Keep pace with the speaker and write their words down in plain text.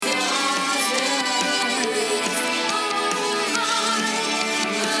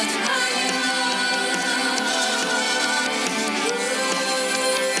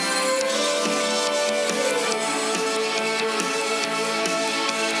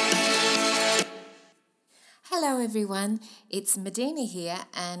Hello everyone, it's Medina here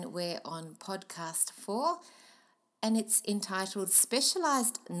and we're on podcast 4 and it's entitled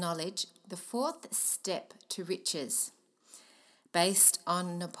Specialised Knowledge, the Fourth Step to Riches, based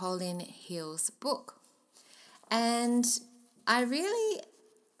on Napoleon Hill's book. And I really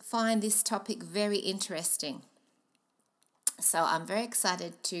find this topic very interesting. So I'm very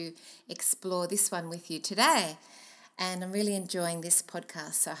excited to explore this one with you today. And I'm really enjoying this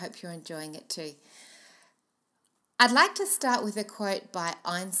podcast, so I hope you're enjoying it too. I'd like to start with a quote by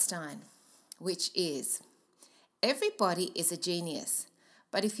Einstein, which is, "Everybody is a genius,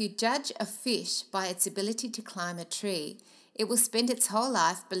 but if you judge a fish by its ability to climb a tree, it will spend its whole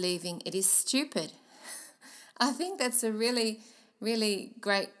life believing it is stupid." I think that's a really, really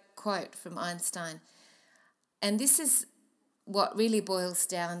great quote from Einstein. And this is what really boils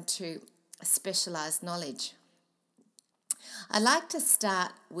down to specialised knowledge. I'd like to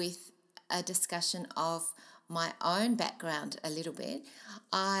start with a discussion of my own background a little bit.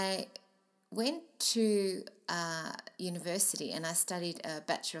 I went to university and I studied a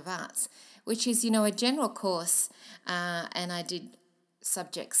Bachelor of Arts, which is, a general course, and I did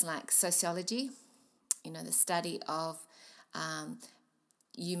subjects like sociology, the study of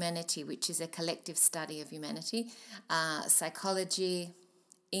humanity, which is a collective study of humanity, psychology,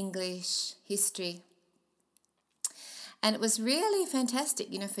 English, history. And it was really fantastic,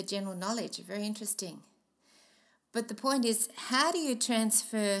 for general knowledge, very interesting. But the point is, how do you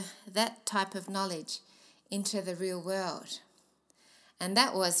transfer that type of knowledge into the real world? And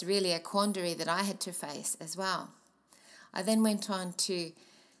that was really a quandary that I had to face as well. I then went on to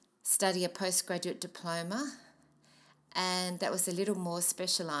study a postgraduate diploma, and that was a little more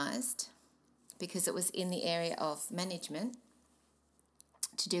specialised because it was in the area of management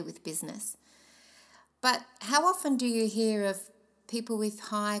to do with business. But how often do you hear of people with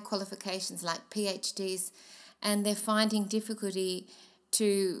high qualifications like PhDs and they're finding difficulty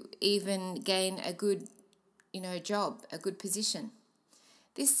to even gain a good, job, a good position?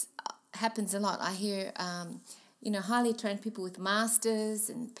 This happens a lot. I hear, highly trained people with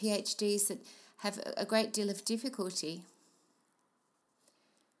masters and PhDs that have a great deal of difficulty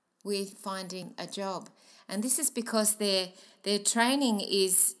with finding a job. And this is because their training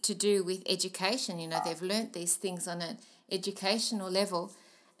is to do with education. They've learnt these things on an educational level,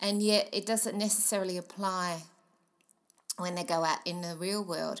 and yet it doesn't necessarily apply when they go out in the real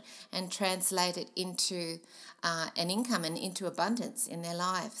world and translate it into an income and into abundance in their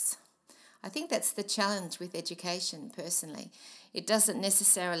lives. I think that's the challenge with education personally. It doesn't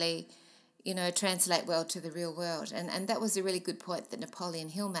necessarily, translate well to the real world. And that was a really good point that Napoleon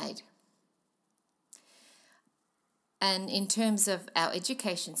Hill made. And in terms of our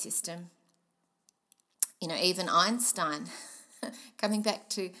education system, even Einstein, coming back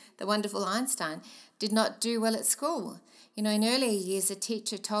to the wonderful Einstein, did not do well at school. In earlier years, a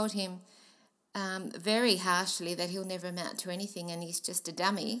teacher told him very harshly that he'll never amount to anything and he's just a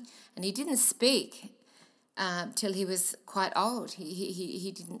dummy. And he didn't speak till he was quite old.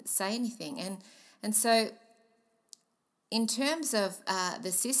 He didn't say anything. And so in terms of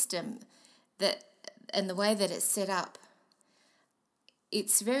the system and the way that it's set up,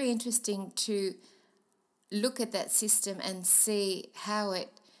 it's very interesting to look at that system and see how it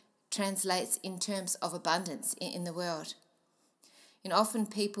translates in terms of abundance in the world. Often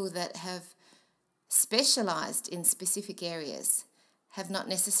people that have specialised in specific areas have not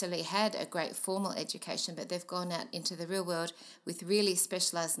necessarily had a great formal education, but they've gone out into the real world with really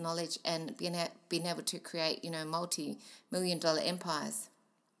specialised knowledge and been able to create, multi-million-dollar empires.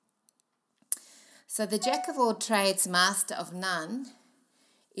 So the jack of all trades, master of none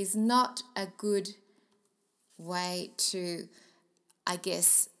is not a good way to,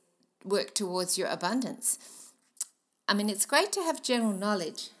 work towards your abundance. It's great to have general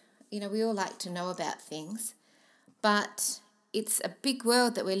knowledge. We all like to know about things, but it's a big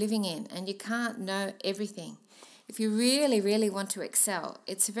world that we're living in and you can't know everything. If you really, really want to excel,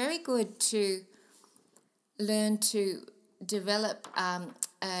 it's very good to learn to develop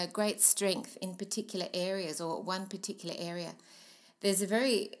a great strength in particular areas or one particular area. There's a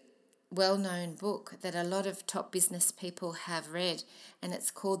very well-known book that a lot of top business people have read, and it's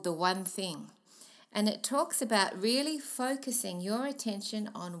called The One Thing. And it talks about really focusing your attention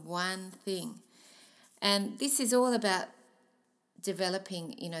on one thing. And this is all about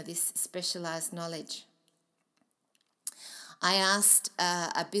developing, this specialised knowledge. I asked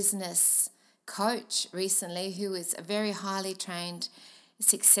a business coach recently who is a very highly trained,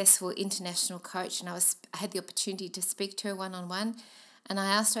 successful international coach, and I had the opportunity to speak to her one-on-one. And I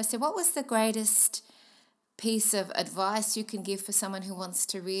asked her, I said, what was the greatest piece of advice you can give for someone who wants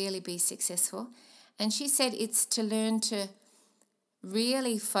to really be successful? And she said it's to learn to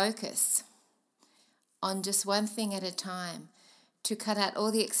really focus on just one thing at a time, to cut out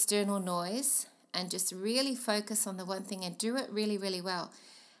all the external noise and just really focus on the one thing and do it really, really well.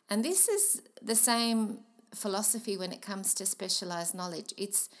 And this is the same philosophy when it comes to specialized knowledge.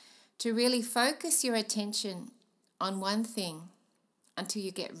 It's to really focus your attention on one thing until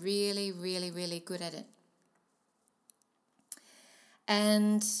you get really, really, really good at it.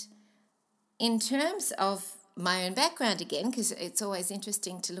 And in terms of my own background again, because it's always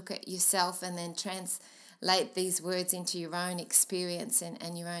interesting to look at yourself and then translate these words into your own experience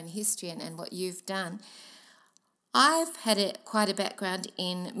and your own history and what you've done. I've had quite a background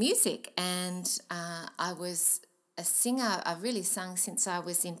in music, and I was a singer. I've really sung since I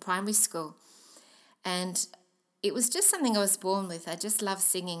was in primary school, and it was just something I was born with. I just love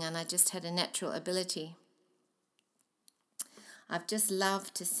singing, and I just had a natural ability. I've just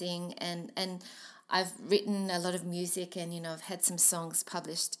loved to sing, and I've written a lot of music, and I've had some songs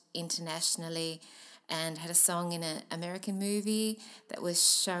published internationally, and had a song in an American movie that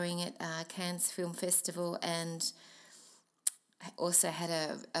was showing at Cannes Film Festival, and I also had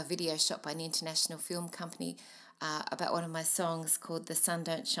a video shot by an international film company about one of my songs called The Sun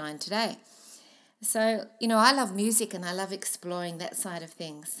Don't Shine Today. So, I love music and I love exploring that side of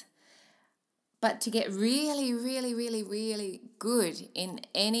things. But to get really, really, really, really good in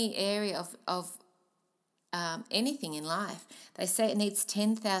any area of anything in life, they say it needs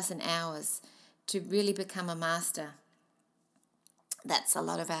 10,000 hours to really become a master. That's a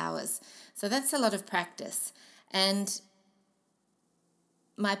lot of hours. So that's a lot of practice. And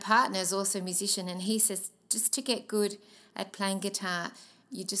my partner is also a musician, and he says just to get good at playing guitar,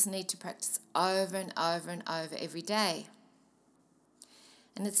 you just need to practice over and over and over every day.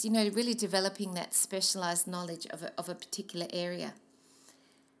 And it's, really developing that specialized knowledge of a particular area.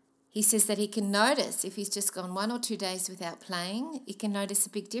 He says that he can notice if he's just gone 1 or 2 days without playing, he can notice a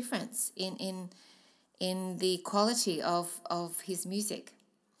big difference in the quality of his music.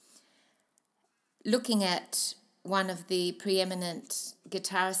 Looking at one of the preeminent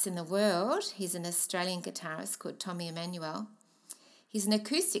guitarists in the world, he's an Australian guitarist called Tommy Emmanuel. He's an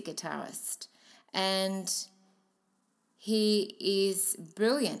acoustic guitarist, and he is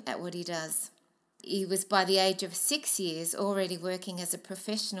brilliant at what he does. He was, by the age of 6 years, already working as a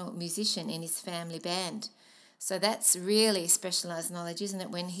professional musician in his family band. So that's really specialised knowledge, isn't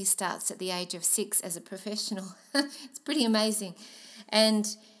it, when he starts at the age of 6 as a professional? It's pretty amazing. And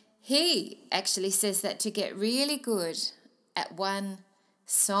he actually says that to get really good at one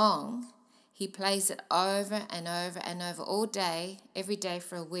song, he plays it over and over and over all day, every day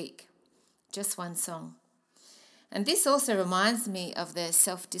for a week, just one song. And this also reminds me of the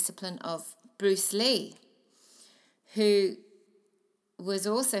self-discipline of Bruce Lee, who was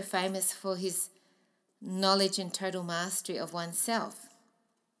also famous for his knowledge and total mastery of oneself.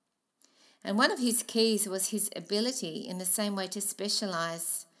 And one of his keys was his ability in the same way to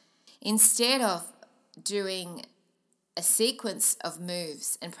specialize. Instead of doing a sequence of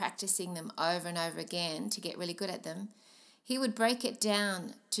moves and practicing them over and over again to get really good at them, he would break it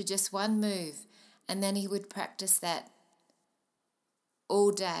down to just one move, and then he would practice that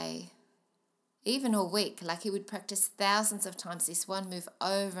all day, even all week. Like, he would practice thousands of times this one move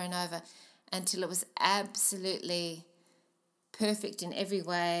over and over until it was absolutely perfect in every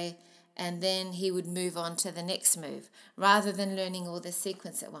way, and then he would move on to the next move rather than learning all the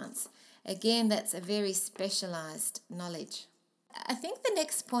sequence at once. Again, that's a very specialized knowledge. I think the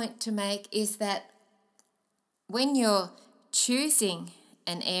next point to make is that when you're choosing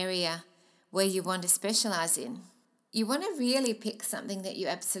an area where you want to specialize in, you want to really pick something that you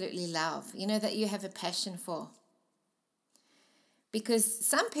absolutely love, that you have a passion for. Because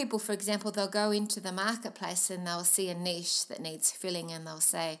some people, for example, they'll go into the marketplace and they'll see a niche that needs filling, and they'll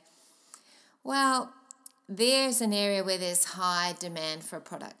say, well, there's an area where there's high demand for a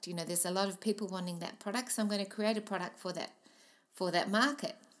product. There's a lot of people wanting that product, so I'm going to create a product for that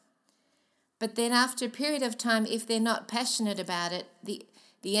market. But then after a period of time, if they're not passionate about it,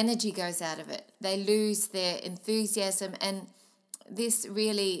 the energy goes out of it. They lose their enthusiasm, and this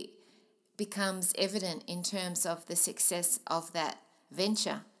really becomes evident in terms of the success of that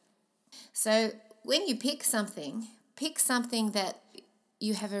venture. So when you pick something that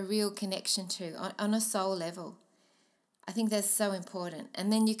you have a real connection to on a soul level. I think that's so important.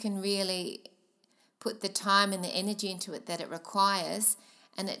 And then you can really put the time and the energy into it that it requires,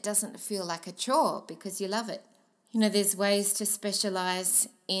 and it doesn't feel like a chore because you love it. There's ways to specialize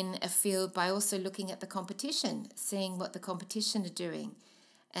in a field by also looking at the competition, seeing what the competition are doing,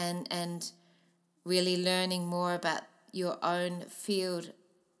 and really learning more about your own field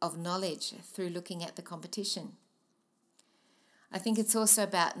of knowledge through looking at the competition. I think it's also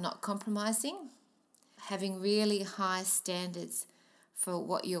about not compromising, having really high standards for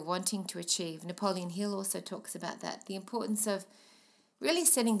what you're wanting to achieve. Napoleon Hill also talks about that, the importance of really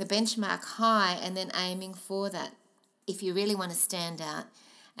setting the benchmark high and then aiming for that if you really want to stand out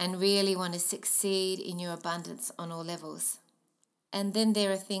and really want to succeed in your abundance on all levels. And then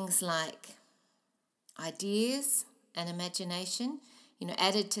there are things like ideas and imagination,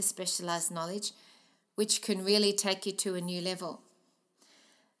 added to specialized knowledge, which can really take you to a new level.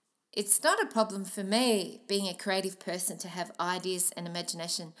 It's not a problem for me, being a creative person, to have ideas and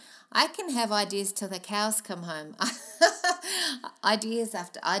imagination. I can have ideas till the cows come home. Ideas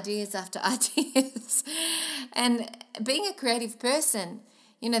after ideas after ideas. And being a creative person,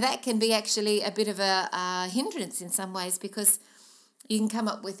 that can be actually a bit of a hindrance in some ways, because you can come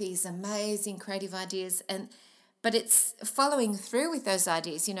up with these amazing creative ideas, but it's following through with those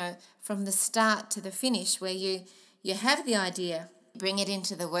ideas, from the start to the finish, where you have the idea, bring it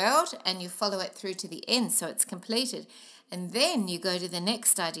into the world, and you follow it through to the end so it's completed. And then you go to the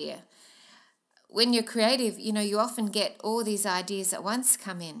next idea. When you're creative, you often get all these ideas at once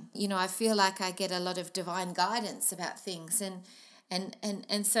come in. I feel like I get a lot of divine guidance about things.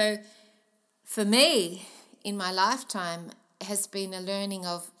 And so for me, in my lifetime, has been a learning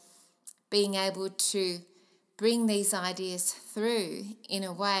of being able to bring these ideas through in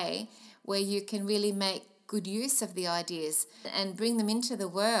a way where you can really make good use of the ideas and bring them into the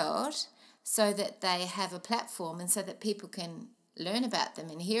world so that they have a platform and so that people can learn about them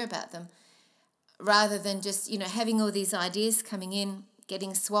and hear about them, rather than just, having all these ideas coming in,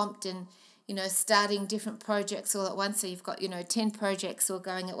 getting swamped and, starting different projects all at once. So you've got, 10 projects all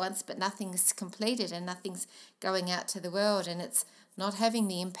going at once, but nothing's completed and nothing's going out to the world, and it's not having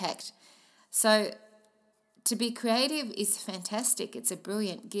the impact. So to be creative is fantastic. It's a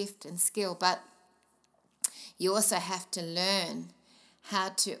brilliant gift and skill, but you also have to learn how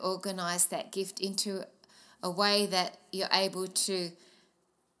to organize that gift into a way that you're able to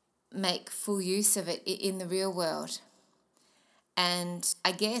make full use of it in the real world. And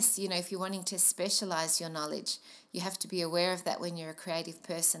I guess, if you're wanting to specialize your knowledge, you have to be aware of that when you're a creative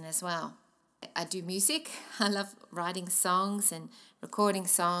person as well. I do music. I love writing songs and recording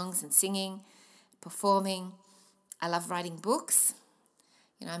songs and singing, performing. I love writing books.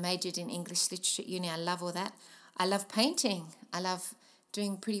 I majored in English literature at uni. I love all that. I love painting. I love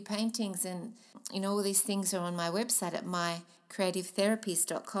doing pretty paintings, and, all these things are on my website at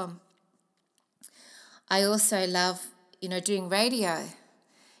mycreativetherapies.com. I also love, doing radio.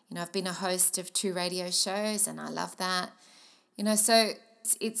 I've been a host of 2 radio shows, and I love that. So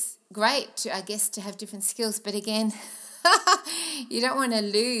it's great to, I guess, to have different skills. But again, you don't want to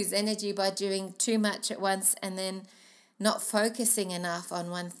lose energy by doing too much at once and then not focusing enough on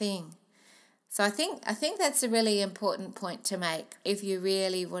one thing. So I think that's a really important point to make if you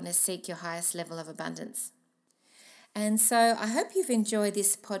really want to seek your highest level of abundance. And so I hope you've enjoyed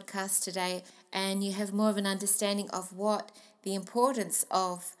this podcast today and you have more of an understanding of what the importance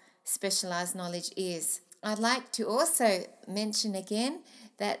of specialized knowledge is. I'd like to also mention again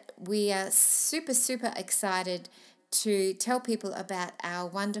that we are super, super excited to tell people about our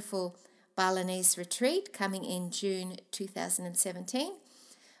wonderful Balinese retreat coming in June 2017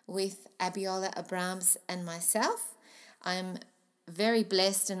 with Abiola Abrams and myself. I'm very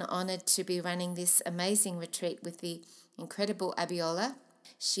blessed and honoured to be running this amazing retreat with the incredible Abiola.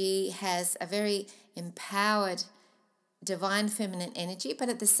 She has a very empowered divine feminine energy, but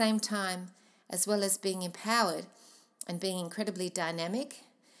at the same time, as well as being empowered and being incredibly dynamic,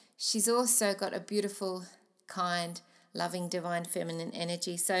 she's also got a beautiful, kind, loving divine feminine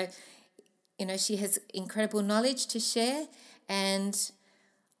energy. So, she has incredible knowledge to share, and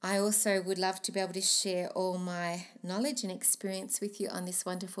I also would love to be able to share all my knowledge and experience with you on this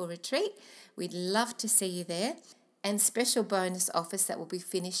wonderful retreat. We'd love to see you there. And special bonus offers that will be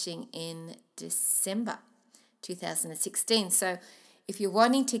finishing in December 2016. So if you're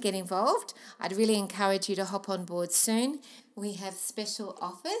wanting to get involved, I'd really encourage you to hop on board soon. We have special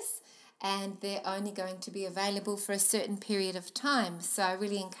offers and they're only going to be available for a certain period of time. So I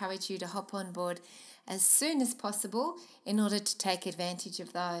really encourage you to hop on board as soon as possible in order to take advantage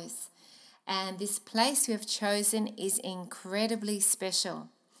of those. And this place we have chosen is incredibly special.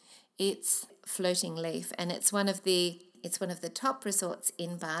 It's Floating Leaf, and it's one of the top resorts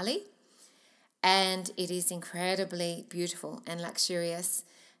in Bali, and it is incredibly beautiful and luxurious.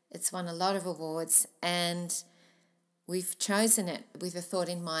 It's won a lot of awards, and we've chosen it with a thought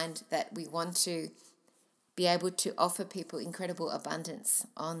in mind that we want to be able to offer people incredible abundance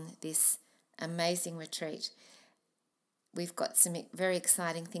on this amazing retreat. we've got some very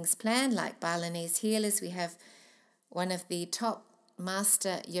exciting things planned, like Balinese healers. We have one of the top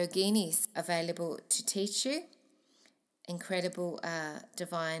master yoginis available to teach you. Incredible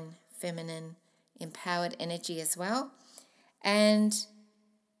divine, feminine, empowered energy as well. And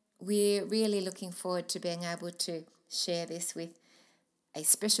we're really looking forward to being able to share this with a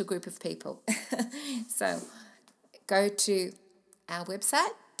special group of people. So go to our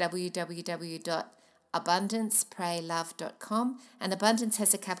website, www.abundancepraylove.com, and abundance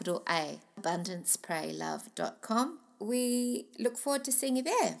has a capital A, abundancepraylove.com. We look forward to seeing you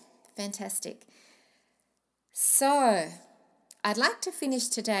there. Fantastic. So I'd like to finish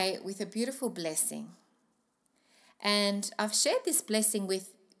today with a beautiful blessing. And I've shared this blessing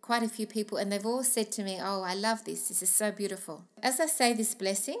with quite a few people, and they've all said to me, "Oh, I love this. This is so beautiful." As I say this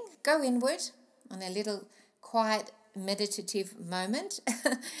blessing, go inward on a little quiet meditative moment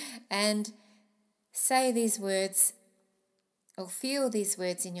and say these words, or feel these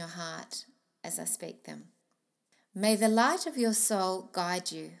words in your heart as I speak them. May the light of your soul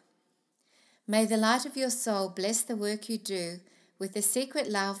guide you. May the light of your soul bless the work you do with the secret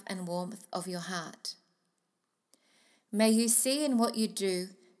love and warmth of your heart. May you see in what you do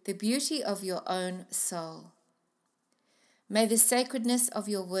the beauty of your own soul. May the sacredness of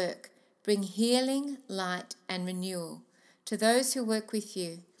your work bring healing, light, and renewal to those who work with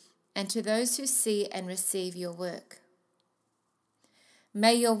you and to those who see and receive your work.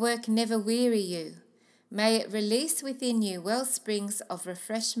 May your work never weary you. May it release within you well springs of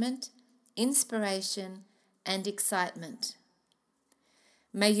refreshment, inspiration, and excitement.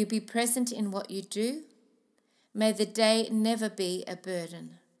 May you be present in what you do. May the day never be a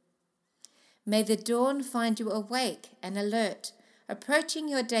burden. May the dawn find you awake and alert, approaching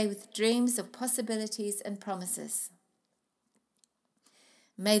your day with dreams of possibilities and promises.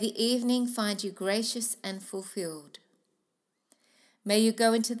 May the evening find you gracious and fulfilled. May you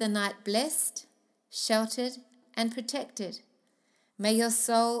go into the night blessed, sheltered, and protected. May your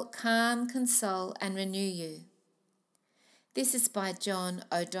soul calm, console, and renew you. This is by John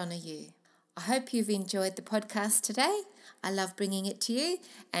O'Donoghue. I hope you've enjoyed the podcast today. I love bringing it to you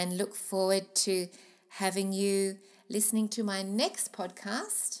and look forward to having you listening to my next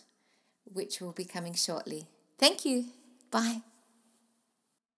podcast, which will be coming shortly. Thank you. Bye.